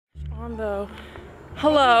Though.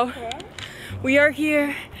 Hello. We are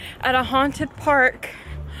here at a haunted park.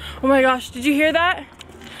 Oh my gosh, did you hear that?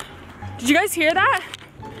 Did you guys hear that?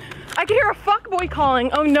 I can hear a fuckboy calling.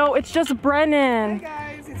 Oh no, it's just Brennan. Hey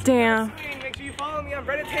guys, it's damn. Make sure you follow me. I'm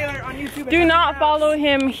Brennan Taylor on YouTube. Do not follow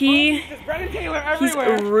him. He's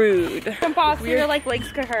rude. Impossible. Your like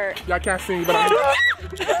legs could hurt. Y'all can't see me, but I'm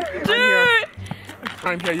here.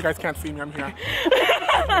 I'm here. You guys can't see me. I'm here.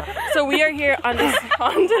 So we are here on this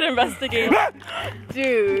haunted investigation.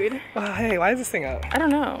 Dude. Hey, why is this thing up? I don't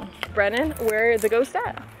know. Brennan, where the ghost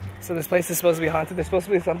at? So this place is supposed to be haunted. There's supposed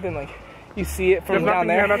to be something like you see it from down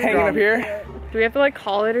there, here, hanging up here. Do we have to like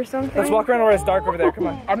call it or something? Let's walk around where it's dark over there. Come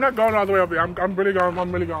on. I'm not going all the way up here. I'm really going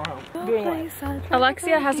home. Doing what?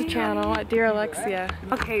 Alexia has a channel at Dear Alexia.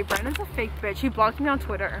 Okay, Brennan's a fake bitch. He blocked me on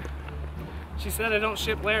Twitter. She said I don't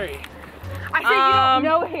ship Larry. I said you don't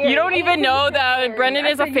know Harry. You don't even know that Brennan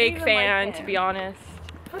is a fake fan, to be honest.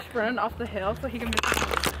 Push Brennan off the hill so he can miss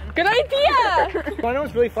the Good idea! You wanna know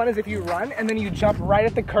what's really fun is if you run and then you jump right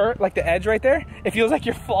at the curve, like the edge right there, it feels like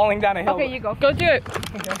you're falling down a hill. Okay, you go. Go do it.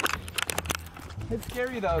 Okay. It's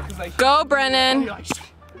scary though, cause like go Brennan.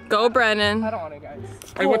 Go Brennan. I don't want it, guys.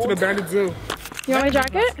 I went to the abandoned zoo. You want my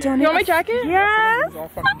jacket? You want my jacket? Yes!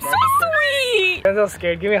 I'm so sweet! I'm so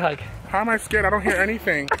scared. Give me a hug. How am I scared? I don't hear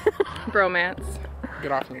anything. Bromance.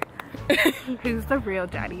 Get off me. Who's the real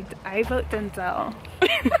daddy? I vote Denzel.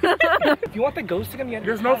 If you want the ghost to come, you have to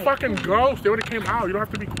There's no fucking ghost. They would have came out. You don't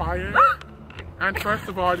have to be quiet. And first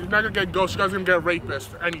of all, you're not gonna get ghosts. You guys are gonna get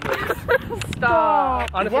rapists. Anyways. Stop.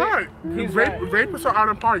 Honestly, What? Rapists are out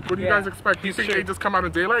in park. What do you guys expect? Do you think true. they just come out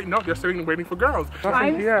in daylight? No, they're sitting and waiting for girls.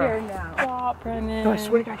 I'm scared now. Stop, Brennan. no, I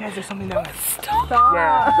swear to God, guys, there's something down there. Stop.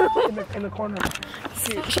 Where? In the corner.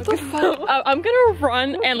 Shut the fuck up. I'm gonna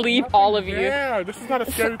run and leave all of you. Yeah, this is not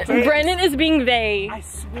a scary thing. Brennan is being they. I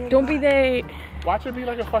swear. Don't be they. Watch it be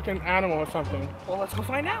like a fucking animal or something. Well, let's go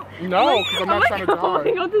find out. No, because I'm not trying to die.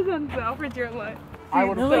 Holding on to Denzel for dear life. I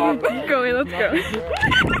would have thought. Keep going, let's go.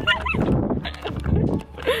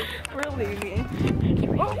 We're leaving.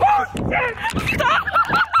 Stop!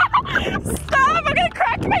 Stop! I'm gonna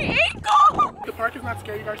crack my ankle! The park is not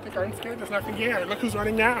scary. You guys think I'm scared? There's nothing here. Look who's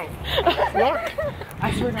running now. Look.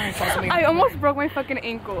 I swear to God, I saw something. I almost broke my fucking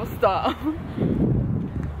ankle. Stop.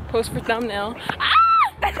 Post for thumbnail. Ah!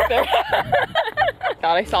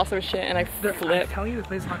 God, I saw some shit and I I'm flipped. telling you, the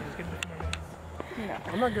place is haunted.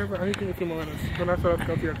 I'm not good for anything with 2 minutes. Vanessa, let's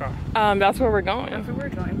go to your car. That's where we're going. That's where we're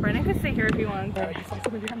going. Brennan could stay here if he wants. You saw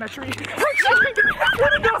something behind that tree.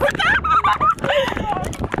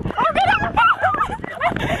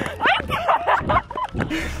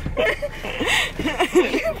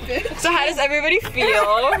 So how does everybody feel?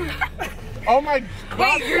 Oh my God.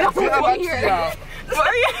 Wait, you're not the one here. Alexia. What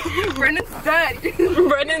are you? Brennan's dead.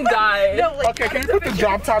 Brennan died. No, like, Okay, can you put the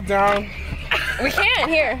drop top down? We can't.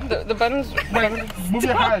 Here, the button's. Move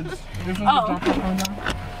your heads. This one's the drop top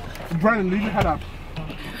down. Brennan, leave your head up.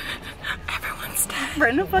 Everyone's dead.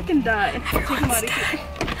 Brennan fucking died. Take him out of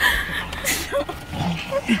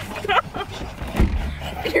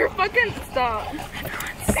here. You're fucking stop.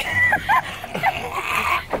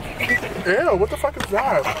 Ew, what the fuck is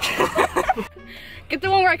that? Get the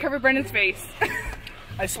one where I covered Brennan's face.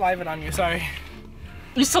 I salivated on you, sorry.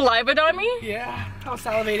 You salivated on me? Yeah, I was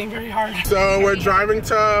salivating very hard. So we're driving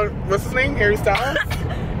to, what's his name? Harry Styles?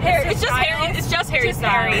 Harry. It's just Harry. It's just Harry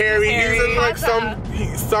Styles. Harry. He's in like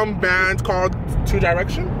some band called Two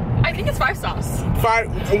Direction. I think it's 5 Sauce.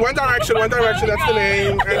 One Direction, that's the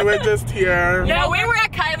name, and we're just here. You know, we were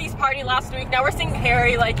at Kylie's party last week. Now we're seeing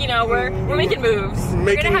Harry, like, you know, we're making moves.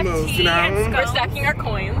 Making moves, you know? We're stacking our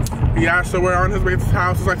coins. Yeah, so we're on his way to his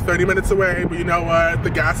house. It's like 30 minutes away, but you know what?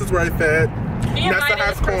 The gas is worth it. Nessa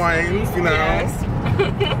has coins, you know?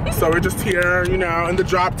 Yes. So we're just here, you know, in the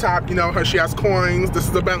drop top, you know, she has coins. This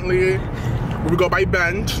is a Bentley. We go by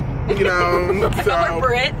Bench, you know? So we're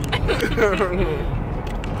Brit.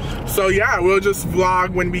 So yeah, we'll just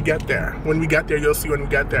vlog when we get there. When we get there, you'll see when we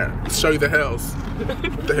get there. I'll show you the hills.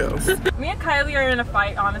 The hills. Me and Kylie are in a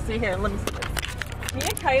fight, honestly. Here, let me see this. Me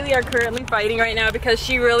and Kylie are currently fighting right now because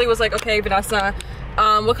she really was like, okay, Vanessa,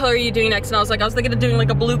 what color are you doing next? And I was thinking of doing like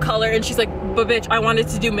a blue color, and she's like, but bitch, I wanted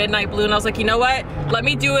to do midnight blue. And I was like, you know what? Let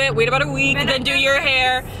me do it. Wait about a week and then do your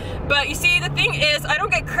hair. But you see, the thing is, I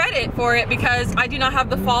don't get credit for it because I do not have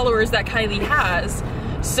the followers that Kylie has.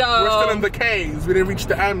 So we're still in the K's. We didn't reach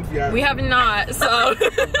the M's yet. We have not, so.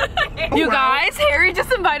 You guys, Harry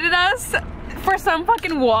just invited us for some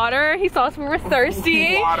fucking water. He saw us when we were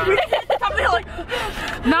thirsty. Water. Probably like,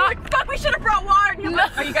 fuck, we should have brought water. And he was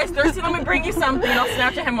like, are you guys thirsty? Let me bring you something. I'll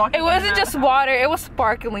Snapchat him walking. It wasn't just water, it was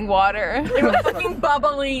sparkling water. It was fucking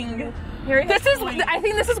bubbling. Harry This is, I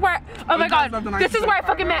think this is where, oh my god, this is where I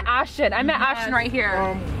fucking met Ashton. I met Ashton right here.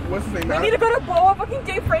 What's his name? We need to go to Boa. Fucking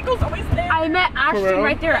Dave Frankel's always there. I met Ashton real?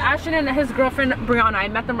 right there. Ashton and his girlfriend Brianna. I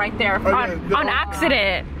met them right there on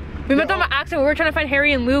accident. We met them on accident. We were trying to find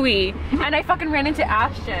Harry and Louis, and I fucking ran into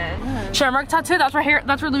Ashton. Shamrock tattoo. That's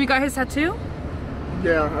where Louis got his tattoo.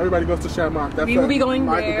 Yeah, everybody goes to Shamrock. That's We will be going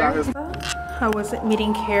Michael there. got his. How was it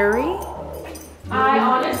meeting Harry? I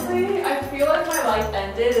honestly, I feel like my life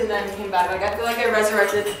ended and then came back. Like I feel like I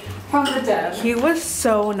resurrected from the dead. He was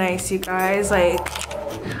so nice, you guys. Like,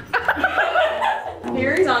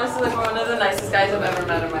 Harry's honestly like one of the nicest guys I've ever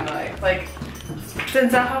met in my life. Like,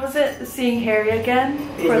 Denzel, how was it seeing Harry again?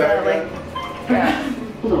 For the like,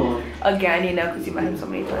 yeah. Again, you know, because you met him so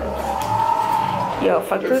many times. Yo,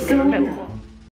 fuck this.